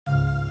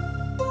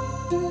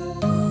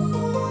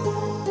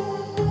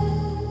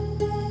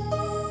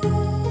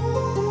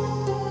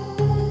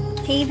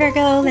Hey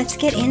Virgo, let's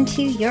get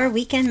into your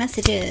weekend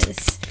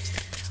messages.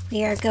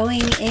 We are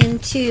going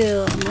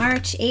into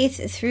March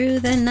 8th through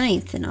the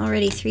 9th, and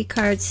already 3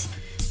 cards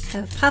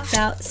have popped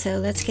out, so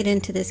let's get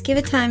into this. Give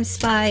it time,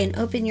 spy, and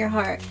open your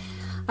heart.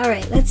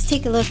 Alright, let's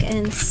take a look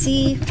and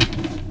see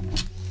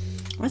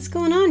what's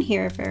going on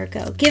here,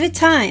 Virgo. Give it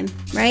time,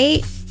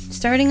 right?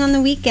 Starting on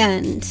the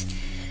weekend.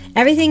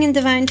 Everything in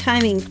divine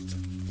timing.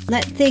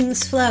 Let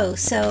things flow.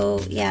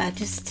 So, yeah,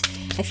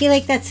 I feel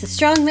like that's a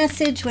strong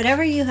message.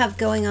 Whatever you have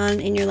going on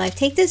in your life,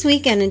 take this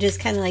weekend and just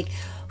kind of like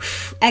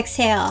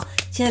exhale.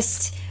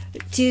 Just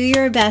do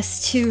your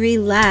best to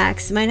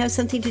relax. It might have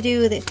something to do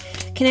with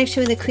the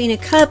connection with the Queen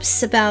of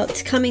Cups,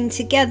 about coming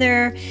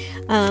together,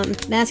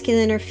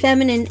 masculine or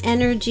feminine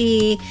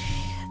energy,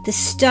 the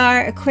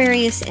star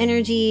Aquarius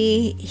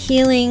energy,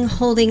 healing,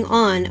 holding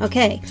on.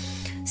 Okay.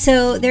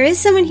 So there is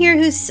someone here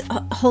who's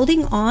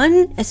holding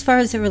on as far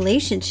as a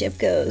relationship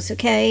goes,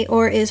 okay?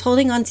 Or is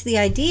holding on to the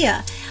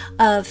idea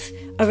of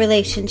a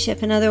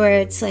relationship. In other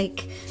words,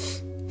 like,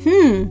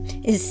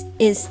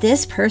 is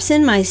this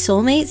person my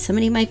soulmate?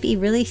 Somebody might be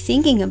really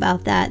thinking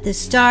about that. The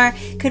star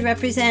could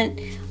represent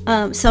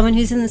someone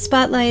who's in the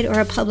spotlight or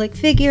a public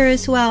figure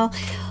as well.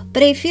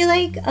 But I feel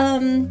like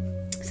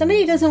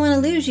somebody doesn't want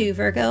to lose you,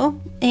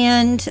 Virgo,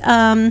 and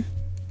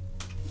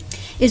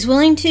is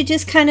willing to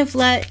just kind of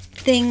let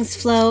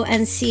things flow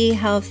and see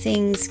how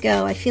things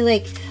go. I feel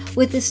like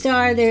with the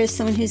star, there's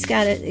someone who's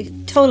got a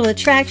total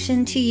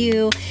attraction to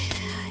you,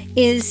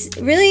 is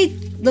really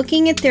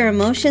looking at their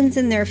emotions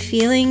and their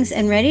feelings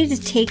and ready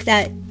to take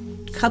that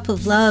cup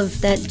of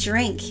love, that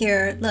drink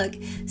here. Look,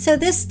 so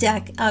this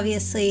deck,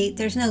 obviously,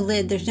 there's no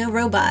lid, there's no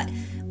robot.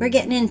 We're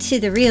getting into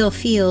the real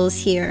feels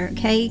here,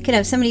 okay? You could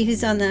have somebody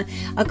who's on the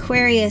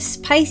Aquarius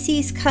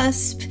Pisces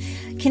cusp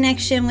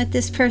connection with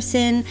this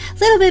person, a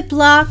little bit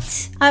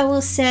blocked, I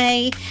will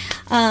say,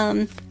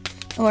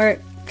 or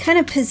kind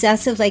of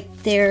possessive,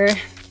 like they're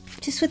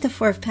just with the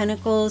Four of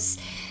Pentacles.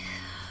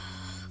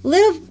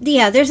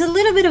 There's a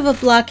little bit of a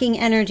blocking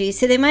energy,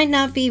 so they might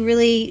not be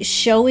really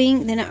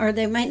showing, or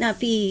they might not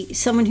be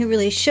someone who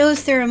really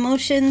shows their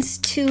emotions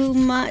too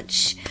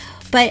much.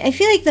 But I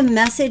feel like the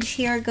message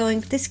here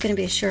this is going to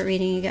be a short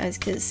reading, you guys,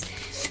 because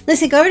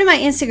listen, go over to my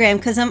Instagram,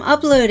 because I'm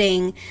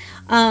uploading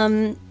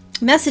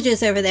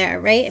messages over there,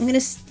 right? I'm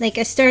gonna, like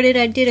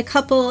I did a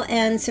couple,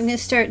 and so I'm gonna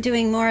start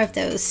doing more of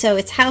those. So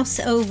it's House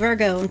O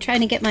Virgo. I'm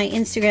trying to get my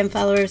Instagram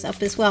followers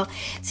up as well.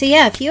 So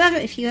yeah, if you have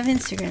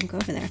Instagram, go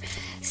over there.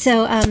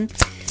 So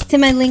it's in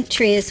my link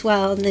tree as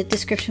well in the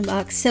description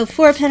box. So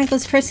Four of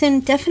Pentacles person,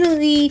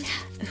 definitely,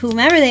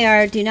 whomever they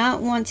are, do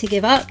not want to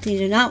give up. They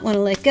do not want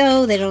to let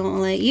go. They don't want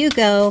to let you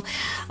go.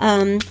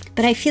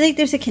 But I feel like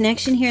there's a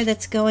connection here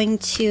that's going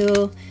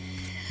to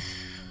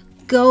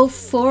go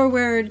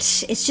forward.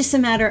 It's just a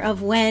matter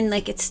of when,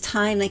 like it's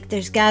time, like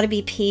there's got to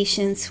be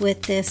patience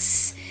with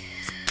this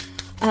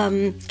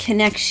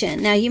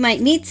connection. Now you might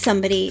meet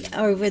somebody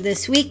over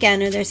this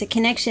weekend, or there's a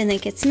connection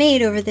that gets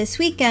made over this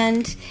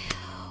weekend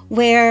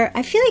where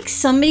I feel like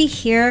somebody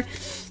here,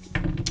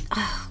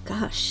 oh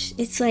gosh,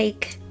 it's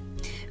like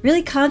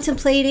really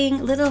contemplating,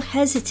 a little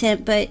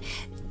hesitant, but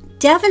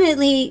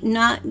definitely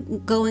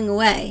not going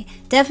away.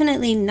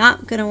 Definitely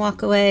not going to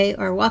walk away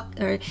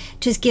or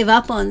just give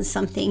up on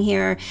something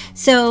here.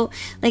 So,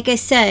 like I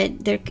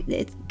said,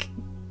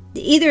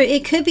 either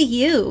it could be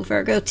you,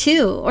 Virgo,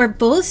 too, or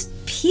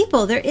both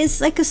people. There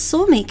is like a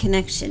soulmate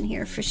connection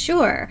here for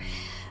sure.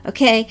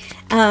 Okay,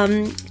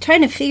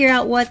 trying to figure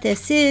out what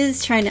this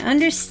is, trying to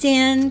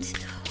understand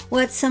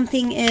what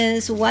something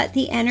is, what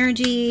the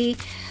energy.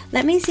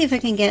 Let me see if I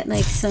can get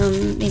like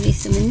maybe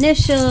some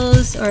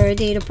initials or a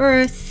date of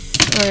birth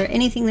or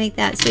anything like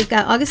that. So we've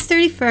got August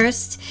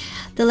 31st,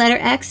 the letter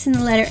X and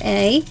the letter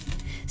A.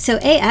 So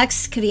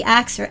AX could be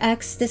X or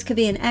X. This could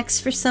be an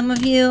X for some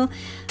of you.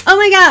 Oh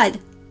my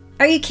God,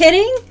 are you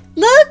kidding?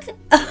 Look.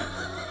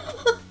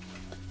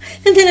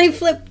 And then I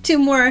flip 2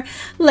 more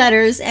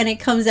letters and it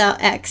comes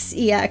out X,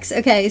 EX.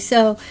 Okay,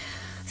 so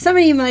some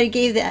of you might have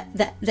gave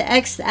the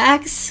X the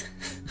X.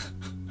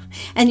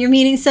 And you're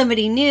meeting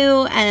somebody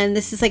new, and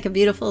this is like a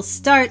beautiful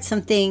start,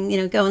 something, you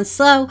know, going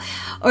slow,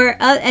 or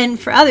and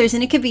for others,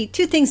 and it could be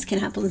 2 things can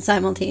happen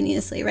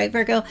simultaneously, right,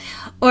 Virgo?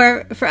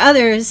 Or for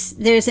others,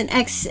 there's an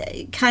X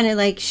kind of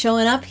like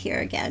showing up here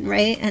again,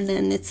 right? And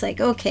then it's like,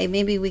 okay,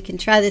 maybe we can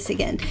try this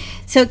again.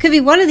 So it could be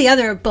one or the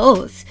other or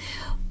both,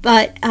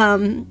 but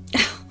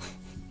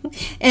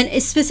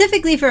and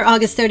specifically for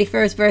August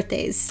 31st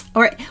birthdays,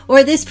 or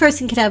this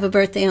person could have a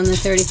birthday on the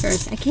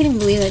 31st. I can't even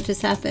believe that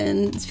just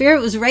happened.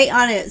 Spirit was right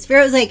on it.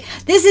 Spirit was like,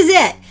 this is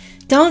it.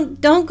 Don't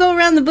go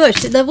around the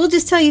bush. We'll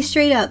just tell you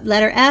straight up.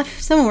 Letter F.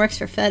 Someone works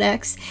for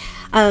FedEx.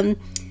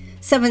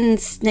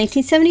 Someone's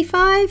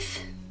 1975.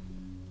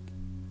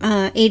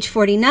 Age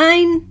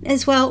 49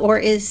 as well, or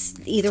is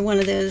either one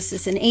of those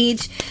is an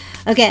age.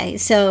 Okay,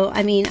 so,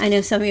 I mean, I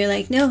know some of you are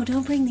like, no,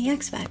 don't bring the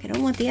X back. I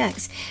don't want the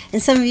X.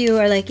 And some of you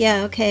are like,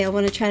 yeah, okay, I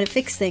want to try to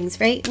fix things,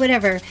 right?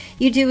 Whatever.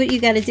 You do what you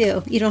got to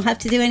do. You don't have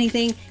to do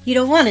anything you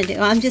don't want to do.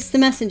 I'm just the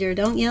messenger.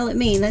 Don't yell at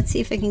me. Let's see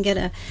if I can get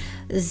a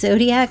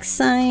zodiac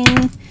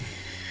sign.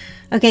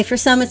 Okay, for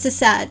some it's a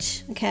Sag.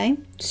 Okay,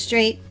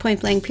 straight,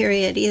 point blank,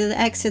 period. Either the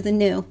X or the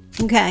new.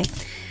 Okay,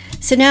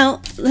 so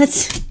now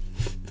let's.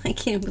 I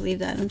can't believe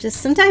that. I'm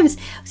just sometimes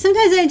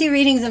I do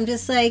readings. I'm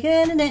just like,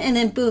 and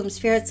then boom,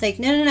 Spirit's like,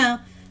 no.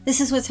 This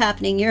is what's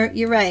happening.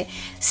 You're right.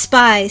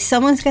 Spy.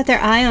 Someone's got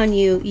their eye on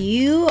you.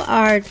 You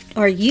are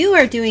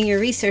doing your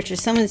research, or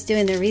someone's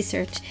doing their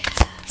research.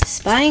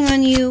 Spying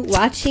on you,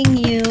 watching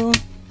you,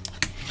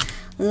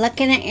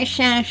 looking at your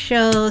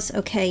shadows.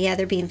 Okay, yeah,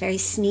 they're being very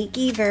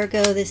sneaky,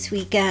 Virgo, this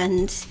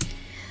weekend.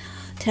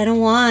 10 of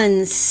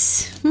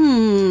Wands.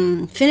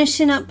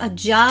 Finishing up a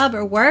job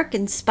or work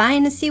and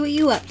spying to see what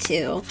you up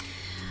to.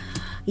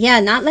 Yeah,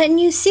 not letting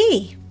you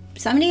see.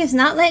 Somebody is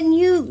not letting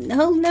you.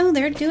 No,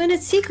 they're doing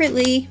it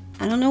secretly.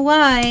 I don't know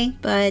why,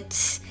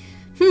 but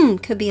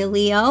could be a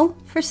Leo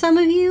for some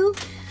of you.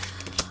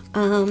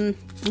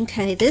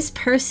 Okay, this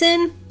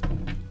person,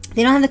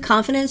 they don't have the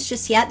confidence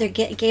just yet. They're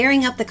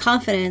gearing up the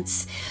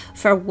confidence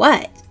for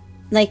what?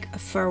 Like,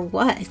 for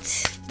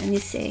what? Let me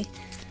see.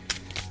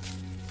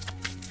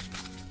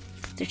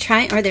 They're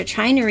trying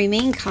to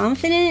remain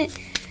confident.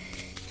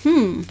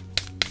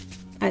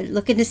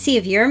 Looking to see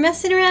if you're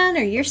messing around,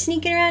 or you're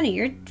sneaking around, or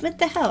you're, what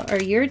the hell, or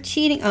you're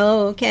cheating.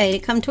 Oh, okay, to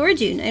come towards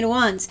you. Knight of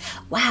Wands.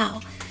 Wow,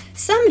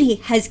 somebody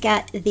has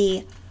got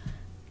the,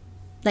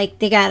 like,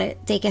 they got it.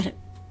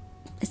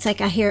 It's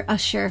like I hear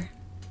Usher.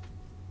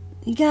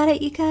 You got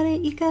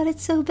it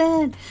so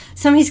bad.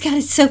 Somebody's got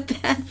it so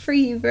bad for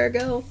you,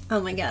 Virgo.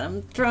 Oh my God,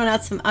 I'm throwing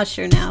out some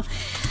Usher now.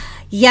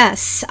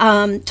 Yes,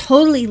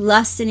 totally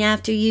lusting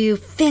after you,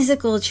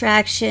 physical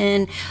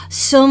attraction,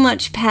 so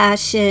much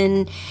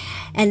passion,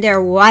 and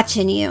they're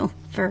watching you,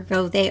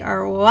 Virgo. They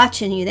are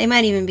watching you. They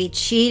might even be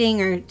cheating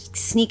or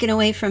sneaking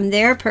away from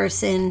their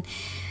person,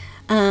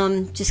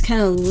 just kind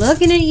of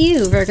looking at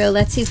you, Virgo.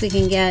 Let's see if we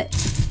can get,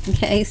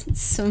 okay,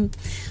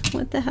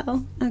 what the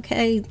hell?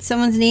 Okay,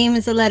 someone's name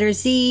is the letter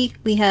Z.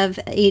 We have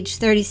age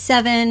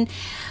 37,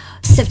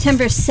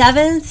 September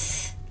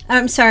 7th.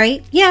 I'm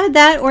sorry, yeah,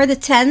 that, or the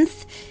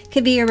 10th.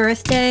 Could be your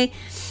birthday.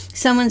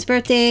 Someone's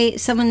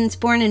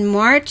born in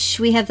March.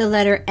 We have the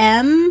letter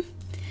M,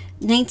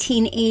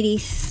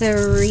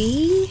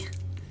 1983.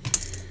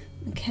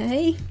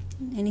 Okay.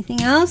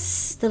 Anything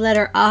else? The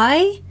letter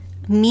I,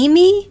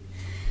 Mimi,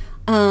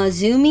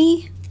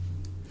 Zumi,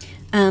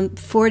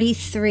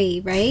 43,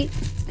 right?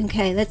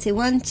 Okay, let's see.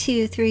 1,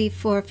 2, 3,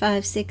 4,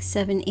 5, 6,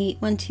 7, 8.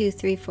 1, 2,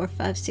 3, 4,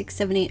 5, 6,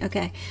 7, 8.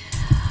 Okay.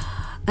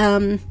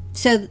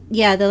 So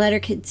yeah, the letter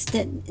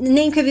the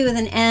name could be with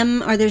an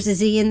M, or there's a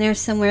Z in there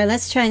somewhere.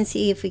 Let's try and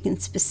see if we can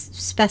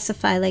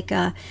specify, like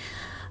oh,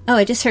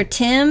 I just heard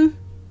Tim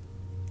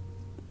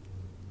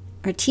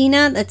or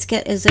Tina. Let's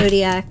get a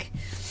zodiac.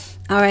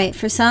 All right,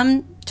 for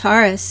some,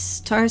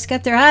 Taurus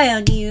got their eye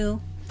on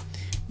you,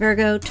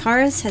 Virgo.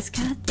 Taurus has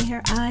got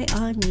their eye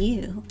on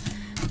you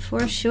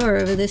for sure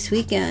over this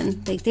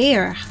weekend. Like, they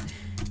are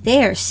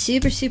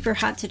super, super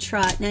hot to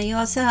trot. Now you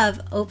also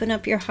have open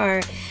up your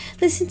heart,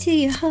 listen to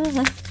your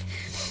heart.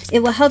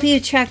 It will help you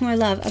attract more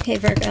love. Okay,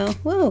 Virgo.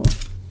 Whoa.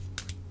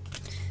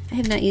 I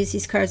have not used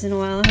these cards in a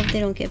while. I hope they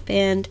don't get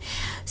banned.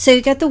 So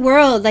you got the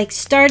World, like,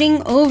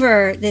 starting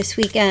over this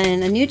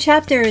weekend. A new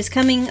chapter is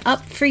coming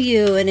up for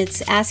you, and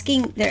it's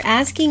asking,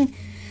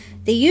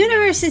 the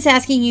universe is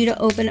asking you to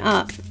open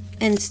up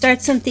and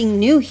start something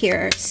new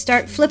here.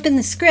 Start flipping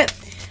the script.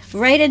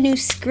 Write a new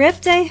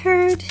script, I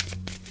heard.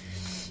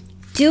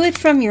 Do it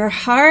from your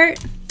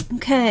heart.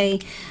 Okay.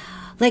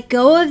 Let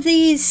go of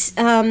these,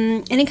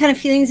 any kind of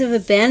feelings of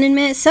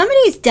abandonment.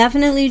 Somebody's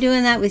definitely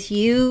doing that with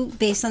you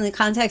based on the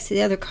context of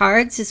the other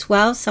cards as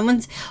well.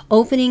 Someone's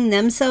opening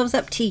themselves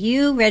up to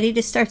you, ready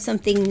to start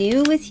something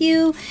new with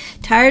you.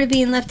 Tired of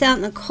being left out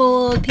in the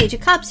cold. Page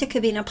of Cups. There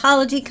could be an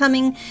apology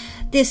coming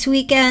this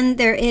weekend.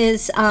 There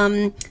is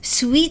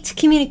sweet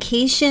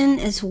communication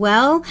as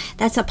well.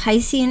 That's a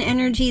Piscean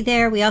energy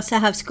there. We also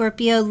have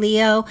Scorpio,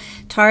 Leo,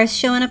 Taurus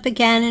showing up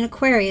again, and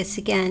Aquarius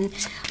again.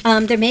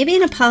 There may be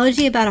an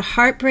apology about a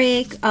heartbreak,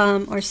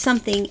 or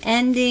something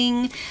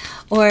ending,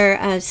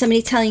 or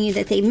somebody telling you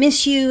that they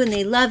miss you and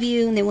they love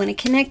you and they want to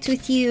connect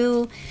with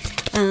you.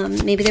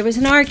 Maybe there was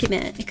an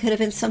argument. It could have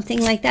been something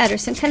like that, or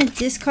some kind of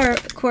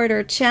discord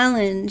or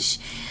challenge.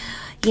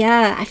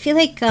 Yeah, I feel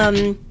like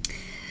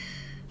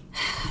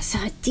so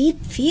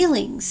deep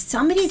feelings.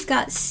 Somebody's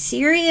got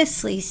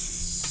seriously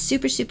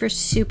super, super,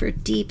 super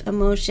deep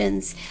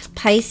emotions.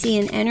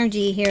 Piscean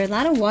energy here. A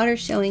lot of water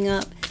showing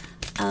up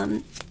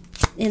in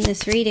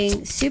this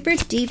reading. Super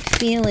deep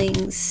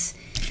feelings.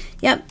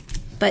 Yep,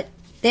 but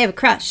they have a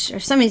crush, or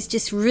somebody's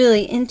just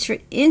really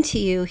into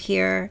you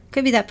here.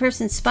 Could be that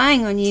person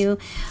spying on you,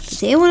 but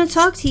they want to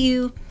talk to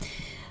you.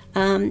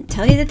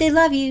 Tell you that they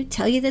love you.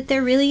 Tell you that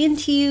they're really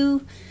into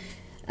you.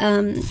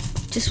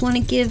 Just want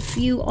to give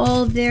you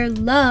all their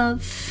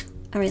love.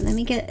 All right, let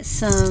me get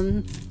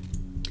some.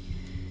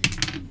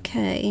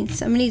 Okay,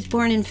 somebody's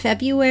born in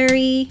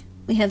February.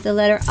 We have the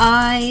letter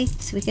I,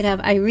 so we could have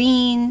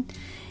Irene,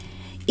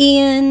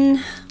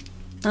 Ian,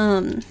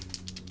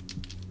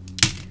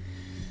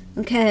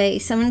 Okay,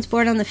 someone's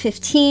born on the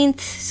 15th,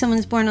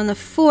 someone's born on the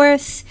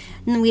 4th,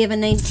 and then we have a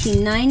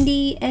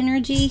 1990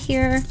 energy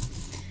here.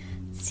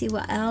 Let's see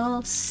what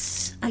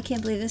else. I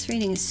can't believe this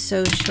reading is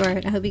so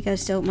short. I hope you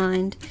guys don't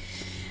mind.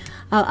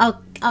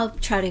 I'll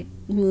try to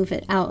move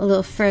it out a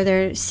little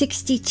further.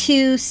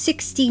 62,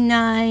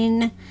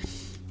 69.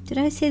 Did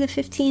I say the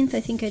 15th?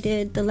 I think I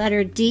did. The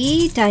letter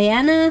D,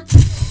 Diana,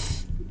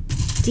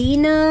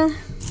 Dina,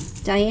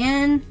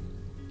 Diane.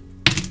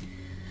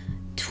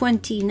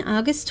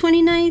 August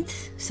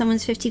 29th.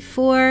 Someone's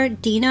 54.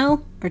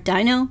 Dino or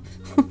Dino.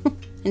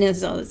 I know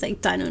it's all this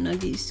like Dino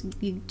Nuggies,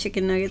 you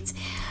chicken nuggets.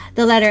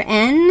 The letter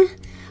N.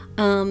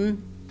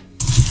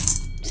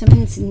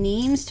 Someone's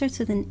name starts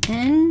with an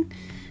N.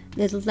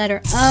 The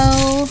letter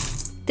O.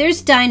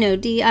 There's Dino,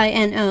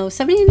 D-I-N-O.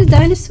 Somebody into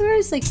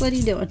dinosaurs? Like, what are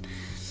you doing?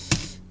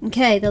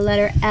 Okay, the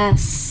letter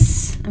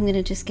S. I'm going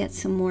to just get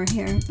some more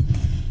here.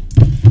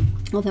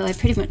 Although I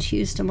pretty much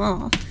used them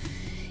all.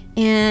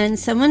 And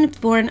someone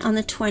born on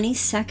the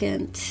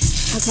 22nd.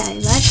 Okay,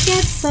 let's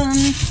get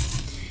some...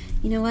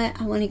 You know what?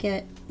 I want to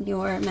get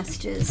your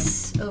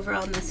messages,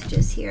 overall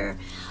messages here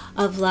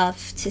of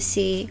love to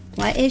see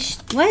what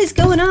is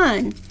going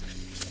on.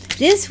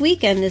 This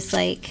weekend is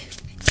like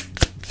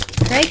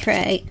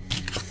cray-cray.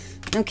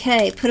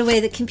 Okay, put away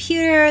the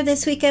computer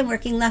this weekend.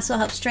 Working less will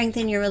help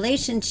strengthen your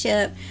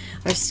relationship.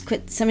 Or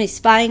quit somebody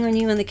spying on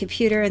you on the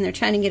computer and they're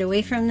trying to get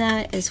away from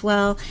that as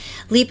well.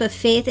 Leap of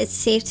faith. It's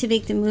safe to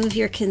make the move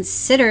you're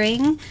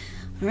considering.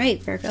 All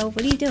right, Virgo,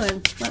 what are you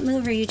doing? What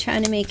move are you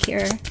trying to make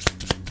here?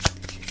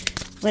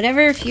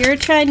 Whatever, if you're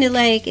trying to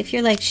like, if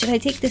you're like, should I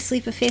take this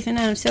leap of faith or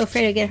not? I'm so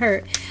afraid I get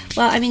hurt.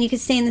 Well, I mean, you could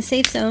stay in the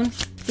safe zone.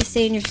 You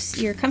stay in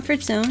your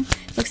comfort zone.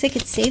 Looks like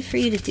it's safe for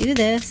you to do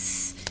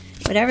this.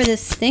 Whatever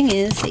this thing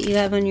is that you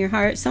have on your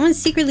heart. Someone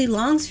secretly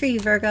longs for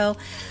you, Virgo.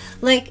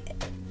 Like,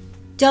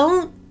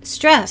 don't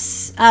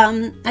stress.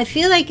 I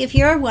feel like if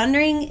you're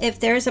wondering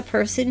if there's a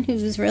person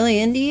who's really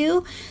into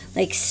you,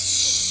 like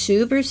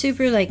super,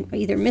 like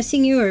either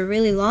missing you or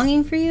really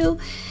longing for you,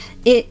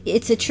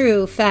 it's a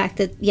true fact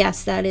that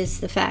yes, that is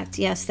the fact.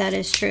 Yes, that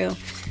is true.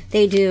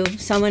 They do.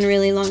 Someone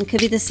really long. Could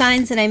be the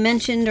signs that I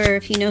mentioned, or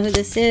if you know who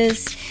this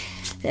is,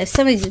 if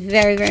somebody's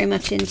very, very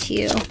much into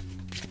you,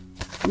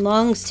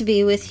 longs to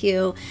be with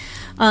you.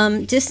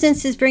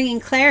 Distance is bringing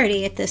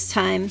clarity at this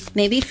time,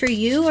 maybe for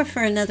you or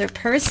for another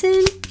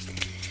person.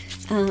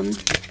 Let's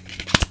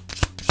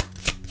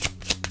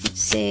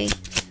see.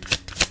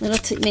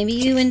 Maybe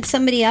you and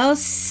somebody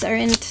else are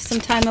in some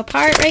time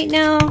apart right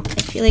now.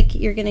 I feel like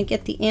you're going to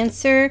get the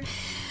answer.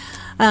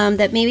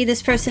 That maybe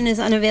this person is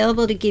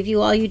unavailable to give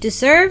you all you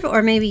deserve,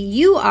 or maybe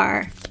you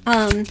are.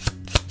 Let's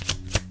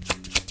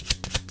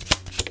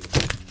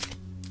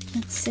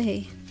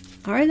see.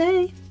 Are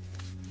they?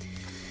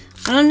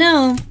 I don't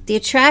know. The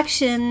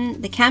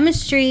attraction, the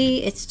chemistry,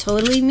 it's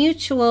totally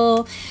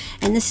mutual.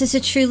 And this is a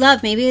true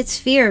love. Maybe it's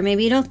fear.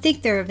 Maybe you don't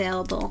think they're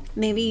available.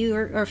 Maybe you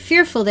are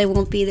fearful they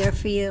won't be there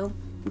for you.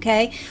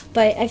 Okay?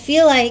 But I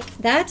feel like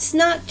that's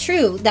not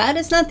true. That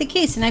is not the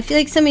case. And I feel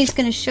like somebody's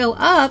going to show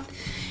up.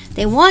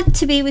 They want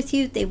to be with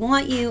you. They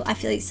want you. I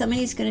feel like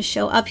somebody's going to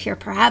show up here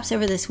perhaps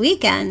over this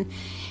weekend.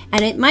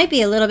 And it might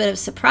be a little bit of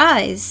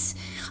surprise.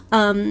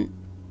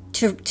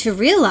 To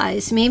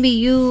realize maybe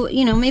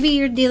maybe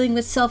you're dealing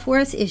with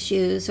self-worth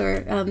issues,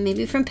 or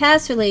maybe from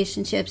past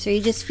relationships, or you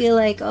just feel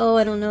like, oh,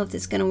 I don't know if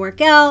this is going to work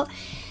out.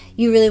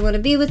 You really want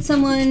to be with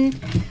someone,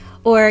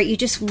 or you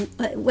just,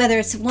 whether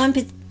it's one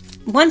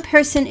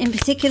person in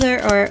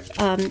particular or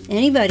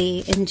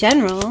anybody in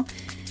general.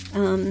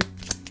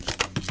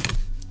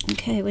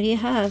 Okay, what do you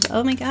have?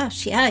 Oh my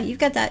gosh, yeah, you've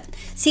got that.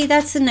 See,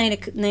 that's the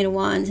Knight of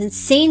Wands.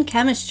 Insane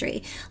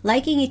chemistry,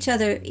 liking each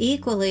other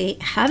equally,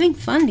 having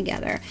fun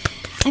together.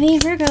 I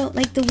mean, Virgo,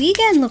 like the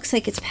weekend looks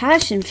like it's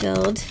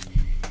passion-filled.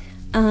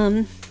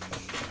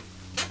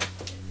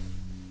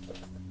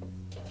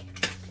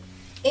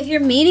 If you're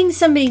meeting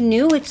somebody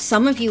new, which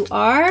some of you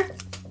are,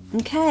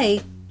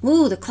 okay.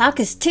 Ooh, the clock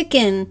is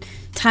ticking.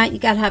 Time, you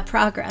gotta have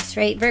progress,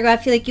 right? Virgo, I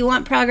feel like you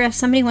want progress.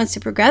 Somebody wants to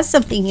progress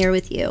something here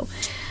with you.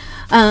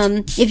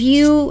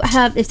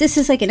 If this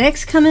is like an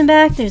ex coming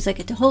back, there's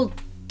like a whole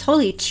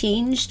totally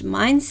changed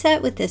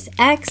mindset with this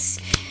ex.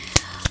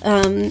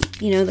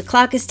 The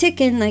clock is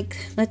ticking, like,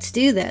 let's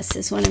do this,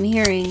 is what I'm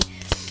hearing.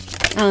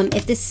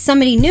 If this is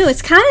somebody new,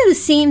 it's kind of the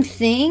same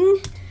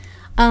thing.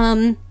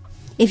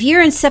 If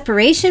you're in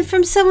separation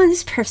from someone,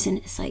 this person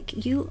is like,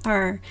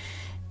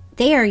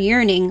 they are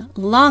yearning,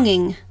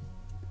 longing.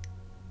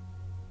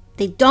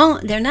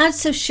 They're not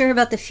so sure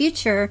about the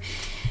future,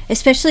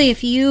 especially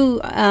if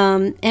you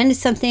ended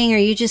something, or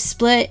you just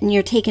split and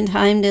you're taking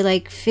time to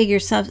like figure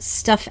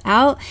stuff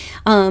out.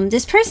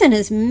 This person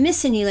is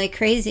missing you like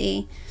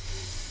crazy.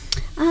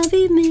 I'll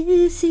be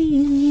missing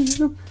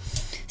you.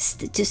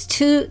 Just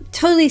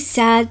totally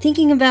sad,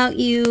 thinking about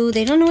you.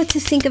 They don't know what to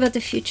think about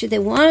the future. They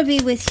want to be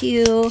with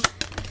you.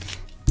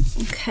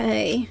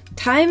 Okay.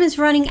 Time is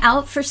running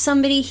out for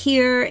somebody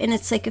here, and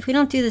it's like, if we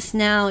don't do this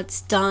now,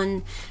 it's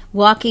done.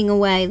 walking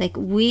away. Like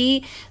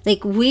we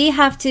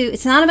have to,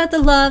 it's not about the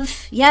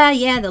love.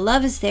 Yeah, the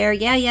love is there.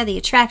 Yeah, the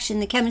attraction,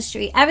 the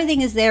chemistry,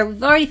 everything is there.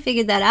 We've already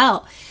figured that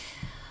out.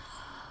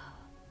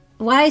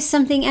 Why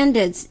something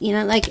ended? You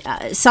know, like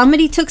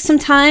somebody took some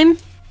time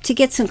to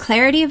get some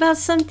clarity about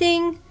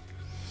something.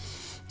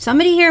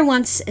 Somebody here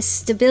wants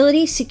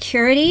stability,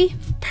 security,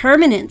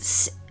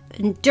 permanence,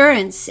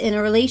 endurance in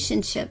a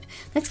relationship.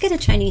 Let's get a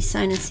Chinese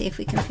sign and see if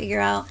we can figure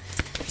out.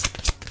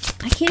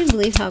 I can't even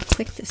believe how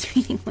quick this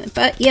reading went.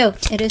 But, yo,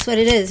 it is what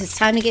it is. It's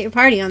time to get your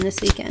party on this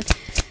weekend.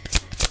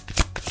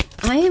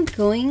 I am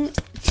going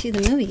to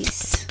the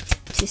movies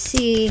to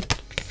see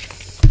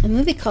a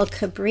movie called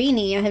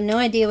Cabrini. I have no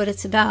idea what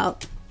it's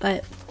about,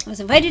 but I was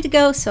invited to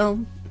go,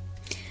 so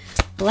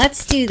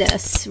let's do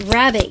this.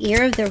 Rabbit,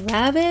 Year of the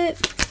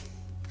Rabbit,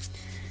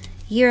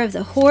 Year of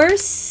the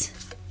Horse,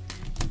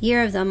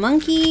 Year of the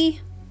Monkey.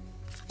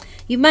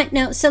 You might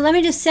know, so let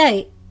me just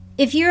say,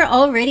 if you're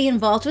already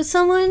involved with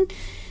someone,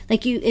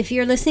 like if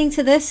you're listening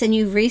to this and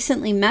you've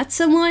recently met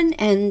someone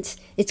and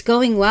it's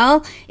going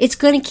well, it's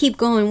going to keep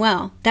going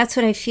well. That's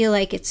what I feel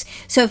like it's.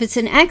 So if it's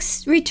an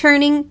ex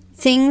returning,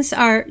 things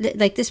are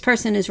like this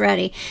person is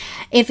ready.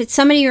 If it's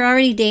somebody you're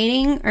already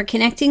dating or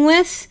connecting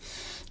with,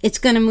 it's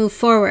going to move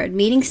forward.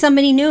 Meeting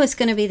somebody new, it's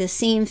going to be the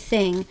same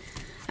thing.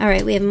 All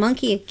right, we have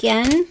monkey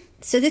again.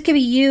 So this could be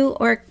you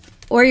or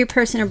your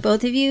person or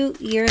both of you.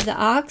 Year of the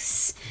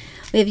ox.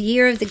 We have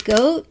year of the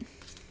goat.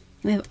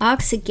 We have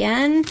ox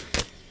again.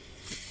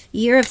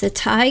 Year of the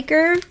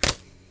tiger.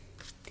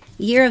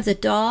 Year of the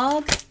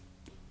dog.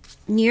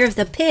 Year of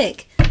the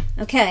pig.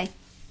 Okay.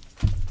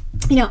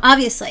 You know,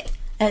 obviously,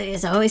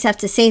 as I always have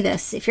to say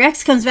this, if your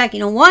ex comes back, you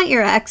don't want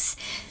your ex.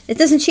 It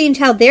doesn't change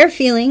how they're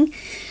feeling.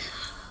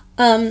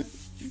 But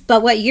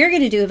what you're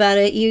going to do about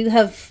it, you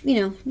have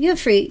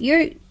free.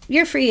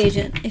 You're a free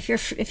agent. If you're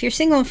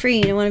single and free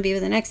and you don't want to be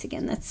with an ex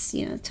again, that's,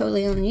 you know,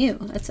 totally on you.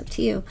 That's up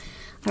to you.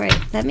 All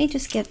right, let me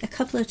just get a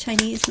couple of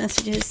Chinese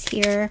messages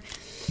here.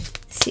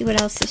 See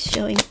what else is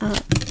showing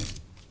up.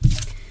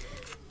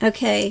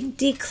 Okay,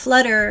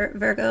 declutter,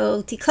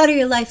 Virgo. Declutter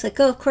your life. Let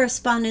go of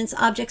correspondence,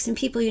 objects, and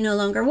people you no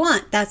longer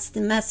want. That's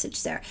the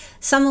message there.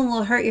 Someone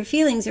will hurt your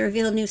feelings or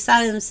reveal a new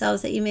side of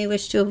themselves that you may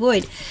wish to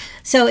avoid.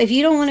 So if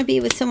you don't want to be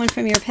with someone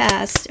from your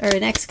past, or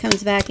an ex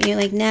comes back and you're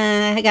like,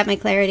 nah, I got my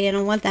clarity, I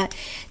don't want that,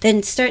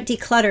 then start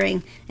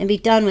decluttering and be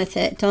done with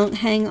it. Don't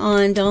hang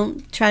on.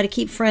 Don't try to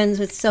keep friends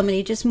with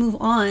somebody. Just move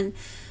on.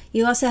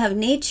 You also have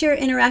nature.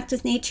 Interact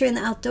with nature in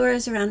the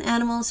outdoors, around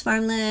animals,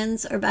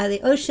 farmlands, or by the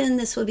ocean.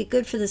 This will be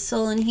good for the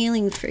soul and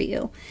healing for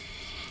you.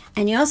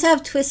 And you also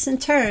have twists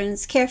and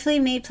turns. Carefully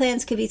made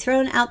plans could be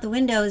thrown out the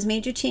window as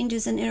major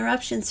changes and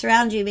interruptions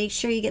surround you. Make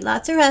sure you get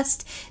lots of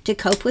rest to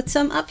cope with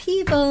some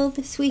upheaval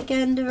this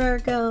weekend,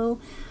 Virgo.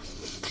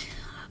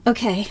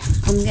 Okay,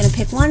 I'm going to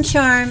pick one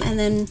charm and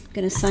then I'm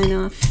going to sign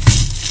off.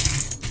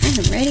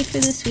 I'm ready for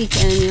this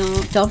weekend,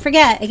 y'all. Don't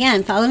forget,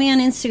 again, follow me on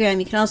Instagram.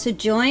 You can also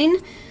join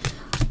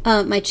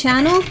my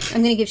channel.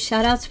 I'm going to give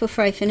shout outs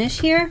before I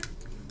finish here.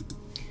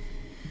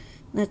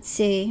 Let's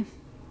see.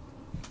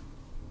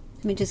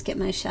 Let me just get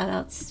my shout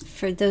outs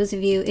for those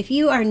of you. If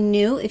you are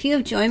new, if you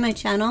have joined my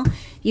channel,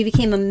 you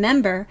became a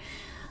member,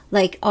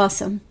 like,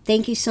 awesome.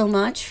 Thank you so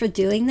much for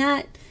doing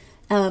that.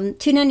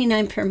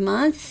 $2.99 per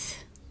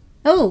month.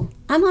 Oh,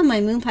 I'm on my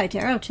Moonpie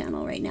Tarot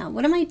channel right now.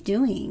 What am I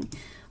doing?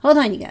 Hold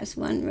on, you guys,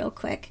 one real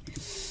quick.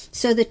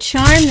 So the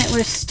charm that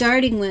we're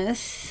starting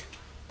with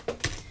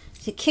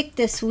to kick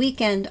this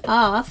weekend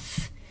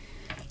off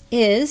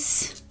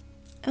is,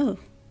 oh,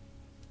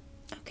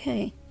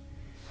 okay.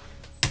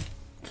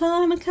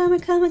 Come a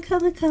chameleon.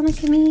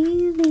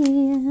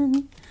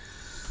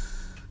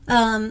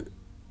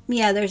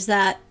 Yeah, there's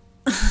that.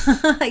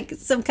 Like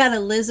some kind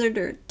of lizard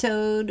or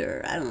toad,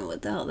 or I don't know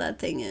what the hell that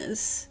thing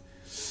is.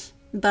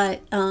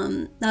 But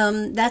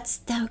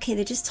that's okay.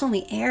 They just told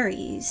me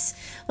Aries.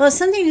 Well, it's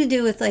something to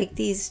do with like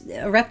these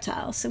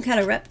reptiles, some kind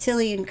of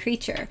reptilian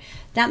creature.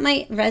 That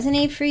might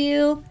resonate for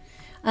you.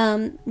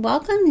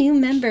 Welcome new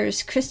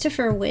members: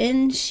 Christopher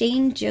Wynn,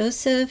 Shane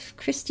Joseph,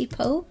 Christy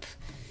Pope.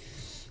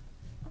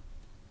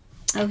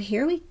 Oh,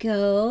 here we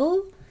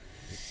go.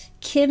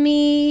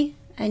 Kimmy.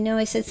 I know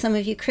I said some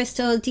of you.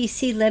 Crystal,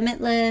 DC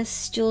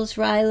Limitless, Jules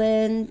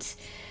Ryland,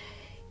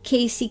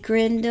 Casey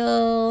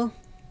Grindle.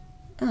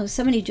 Oh,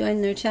 somebody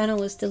joined, their channel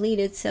was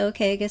deleted, so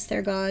okay, I guess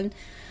they're gone.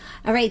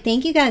 All right,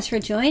 thank you guys for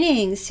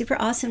joining. Super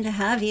awesome to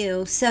have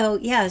you. So,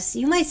 yes,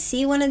 you might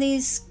see one of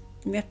these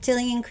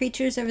reptilian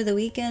creatures over the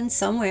weekend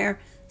somewhere,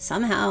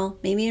 somehow.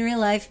 Maybe in real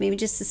life, maybe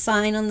just a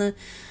sign on the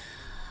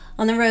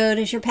road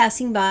as you're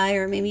passing by,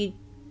 or maybe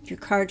your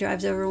car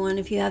drives over one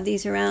if you have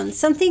these around.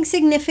 Something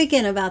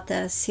significant about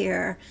this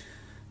here,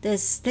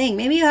 this thing.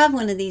 Maybe you have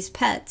one of these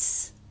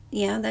pets.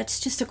 Yeah,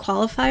 that's just a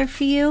qualifier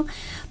for you.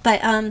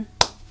 But,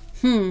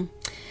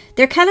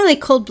 they're kind of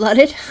like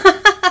cold-blooded,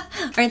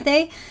 aren't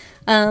they?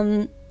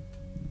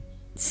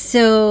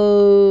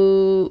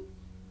 So,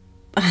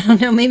 I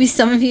don't know, maybe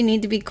some of you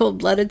need to be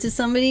cold-blooded to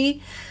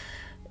somebody.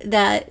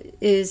 that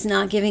is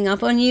not giving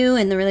up on you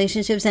and the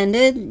relationship's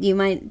ended, you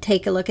might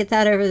take a look at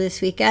that over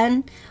this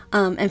weekend.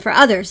 And for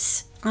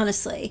others,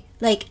 honestly,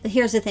 like,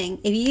 here's the thing.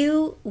 If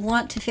you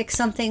want to fix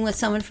something with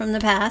someone from the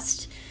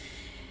past,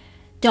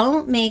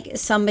 don't make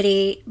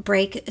somebody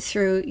break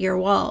through your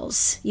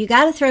walls. You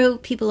got to throw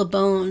people a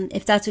bone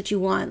if that's what you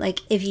want. Like,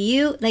 if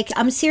you, like,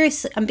 I'm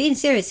being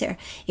serious here.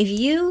 If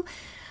you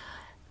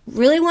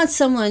really want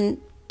someone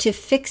to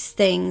fix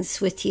things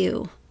with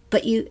you,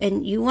 but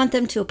you want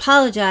them to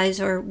apologize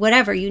or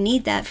whatever, you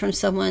need that from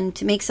someone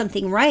to make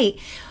something right,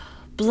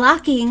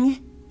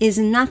 blocking is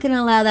not going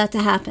to allow that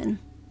to happen,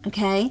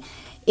 okay?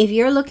 If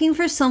you're looking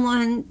for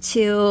someone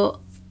to,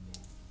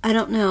 I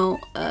don't know,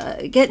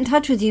 get in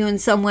touch with you in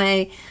some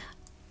way,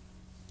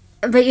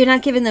 but you're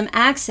not giving them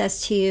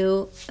access to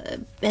you,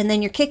 and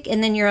then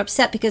you're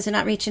upset because they're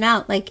not reaching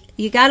out, like,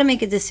 you got to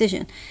make a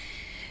decision.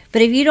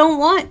 But if you don't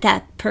want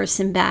that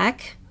person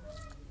back,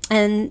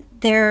 and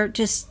they're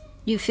just,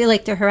 you feel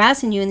like they're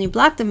harassing you and you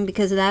block them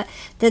because of that,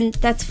 then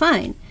that's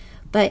fine.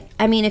 But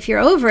I mean, if you're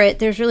over it,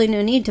 there's really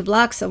no need to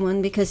block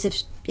someone, because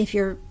if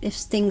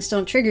things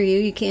don't trigger you,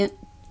 you can't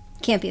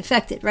be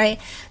affected,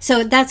 right?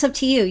 So that's up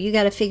to you. You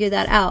got to figure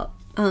that out.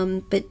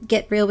 But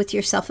get real with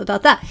yourself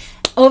about that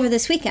over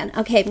this weekend.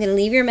 Okay, I'm going to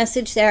leave your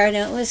message there. I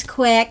know it was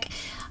quick.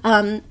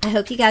 I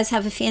hope you guys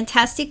have a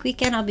fantastic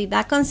weekend. I'll be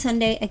back on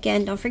Sunday.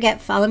 Again, don't forget,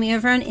 follow me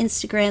over on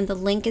Instagram. The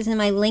link is in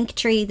my link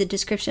tree, the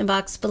description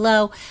box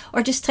below,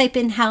 or just type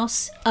in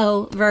House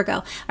O Virgo.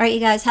 All right, you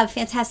guys, have a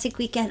fantastic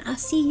weekend. I'll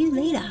see you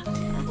later.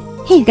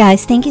 Hey, you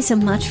guys, thank you so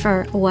much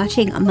for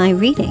watching my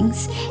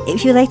readings.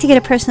 If you'd like to get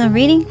a personal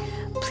reading,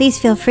 please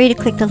feel free to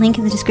click the link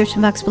in the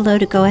description box below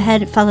to go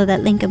ahead and follow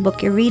that link and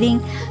book your reading.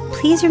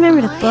 Please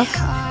remember to book,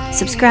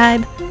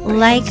 subscribe,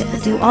 like,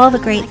 do all the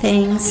great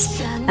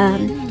things.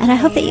 And I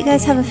hope that you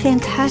guys have a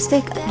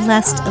fantastic,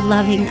 blessed,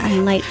 loving,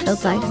 and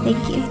light-filled life.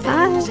 Thank you.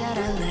 Bye.